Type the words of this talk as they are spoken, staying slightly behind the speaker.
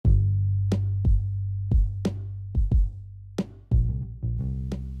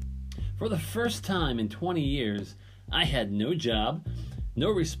For the first time in 20 years, I had no job, no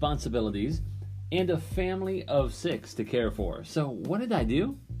responsibilities, and a family of 6 to care for. So what did I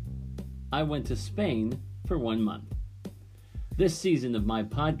do? I went to Spain for 1 month. This season of my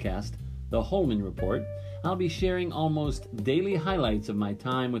podcast, The Holman Report, I'll be sharing almost daily highlights of my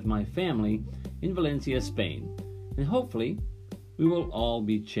time with my family in Valencia, Spain, and hopefully we will all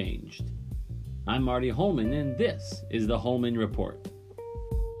be changed. I'm Marty Holman, and this is The Holman Report.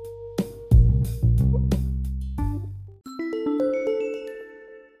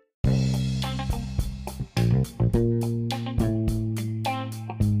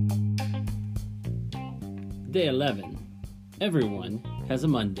 Day 11. Everyone has a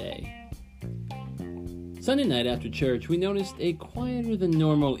Monday. Sunday night after church, we noticed a quieter than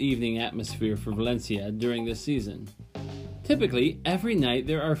normal evening atmosphere for Valencia during this season. Typically, every night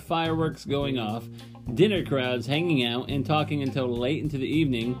there are fireworks going off, dinner crowds hanging out and talking until late into the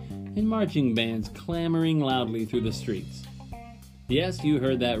evening, and marching bands clamoring loudly through the streets. Yes, you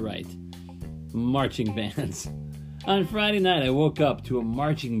heard that right. Marching bands. On Friday night, I woke up to a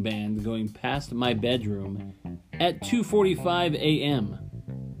marching band going past my bedroom at 2:45 a.m.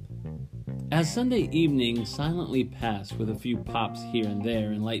 As Sunday evening silently passed with a few pops here and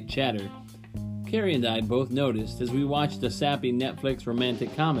there and light chatter, Carrie and I both noticed as we watched a sappy Netflix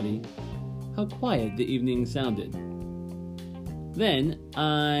romantic comedy how quiet the evening sounded. Then,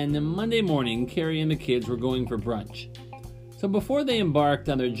 on Monday morning, Carrie and the kids were going for brunch. So before they embarked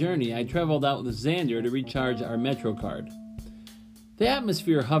on their journey, I traveled out with Xander to recharge our Metro card. The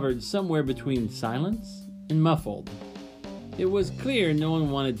atmosphere hovered somewhere between silence and muffled. It was clear no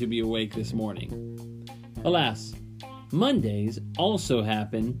one wanted to be awake this morning. Alas, Mondays also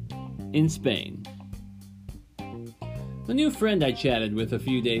happen in Spain. The new friend I chatted with a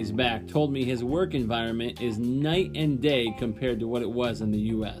few days back told me his work environment is night and day compared to what it was in the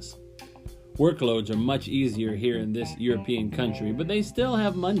US. Workloads are much easier here in this European country, but they still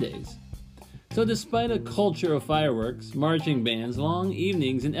have Mondays. So despite a culture of fireworks, marching bands, long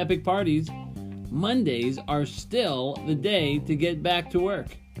evenings, and epic parties, Mondays are still the day to get back to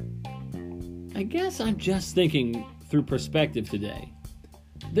work. I guess I'm just thinking through perspective today.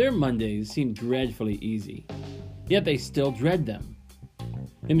 Their Mondays seem dreadfully easy, yet they still dread them.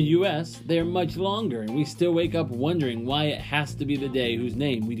 In the US, they are much longer, and we still wake up wondering why it has to be the day whose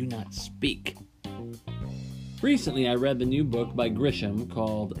name we do not speak. Recently, I read the new book by Grisham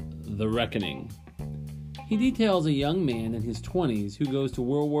called The Reckoning. He details a young man in his 20s who goes to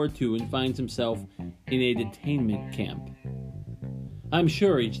World War II and finds himself in a detainment camp. I'm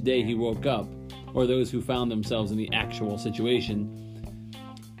sure each day he woke up, or those who found themselves in the actual situation,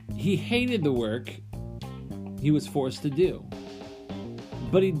 he hated the work he was forced to do.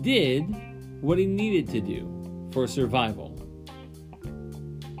 But he did what he needed to do for survival.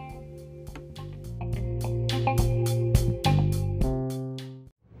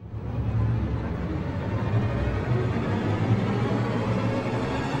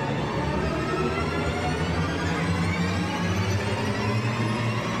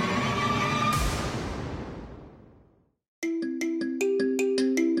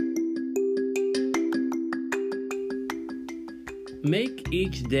 Make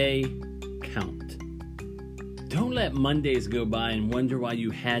each day count. Don't let Mondays go by and wonder why you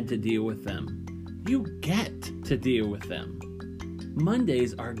had to deal with them. You get to deal with them.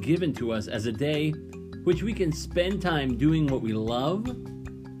 Mondays are given to us as a day which we can spend time doing what we love,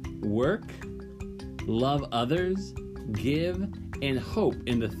 work, love others, give, and hope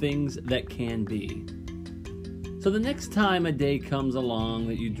in the things that can be. So the next time a day comes along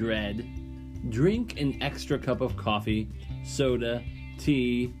that you dread, drink an extra cup of coffee, soda,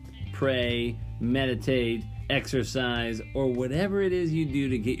 tea, pray, meditate, exercise, or whatever it is you do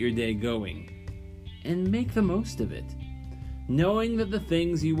to get your day going. And make the most of it, knowing that the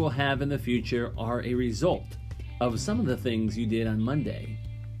things you will have in the future are a result of some of the things you did on Monday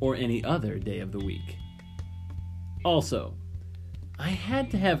or any other day of the week. Also, I had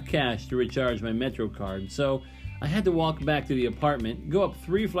to have cash to recharge my Metro card, so I had to walk back to the apartment, go up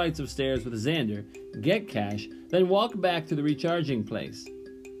 3 flights of stairs with Xander, get cash, then walk back to the recharging place.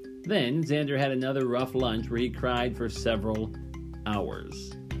 Then Xander had another rough lunch where he cried for several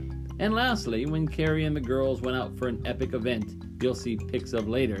hours. And lastly, when Carrie and the girls went out for an epic event you'll see pics of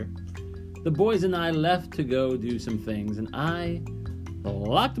later, the boys and I left to go do some things, and I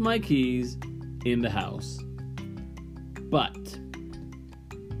locked my keys in the house. But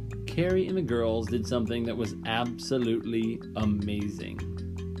Carrie and the girls did something that was absolutely amazing.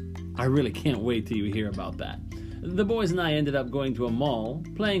 I really can't wait till you hear about that. The boys and I ended up going to a mall,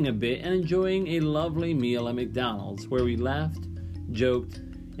 playing a bit, and enjoying a lovely meal at McDonald's, where we laughed, joked,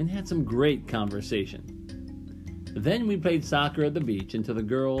 and had some great conversation. Then we played soccer at the beach until the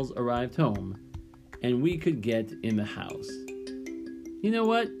girls arrived home and we could get in the house. You know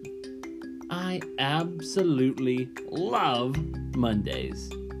what? I absolutely love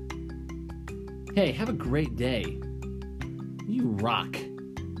Mondays. Hey, have a great day. You rock.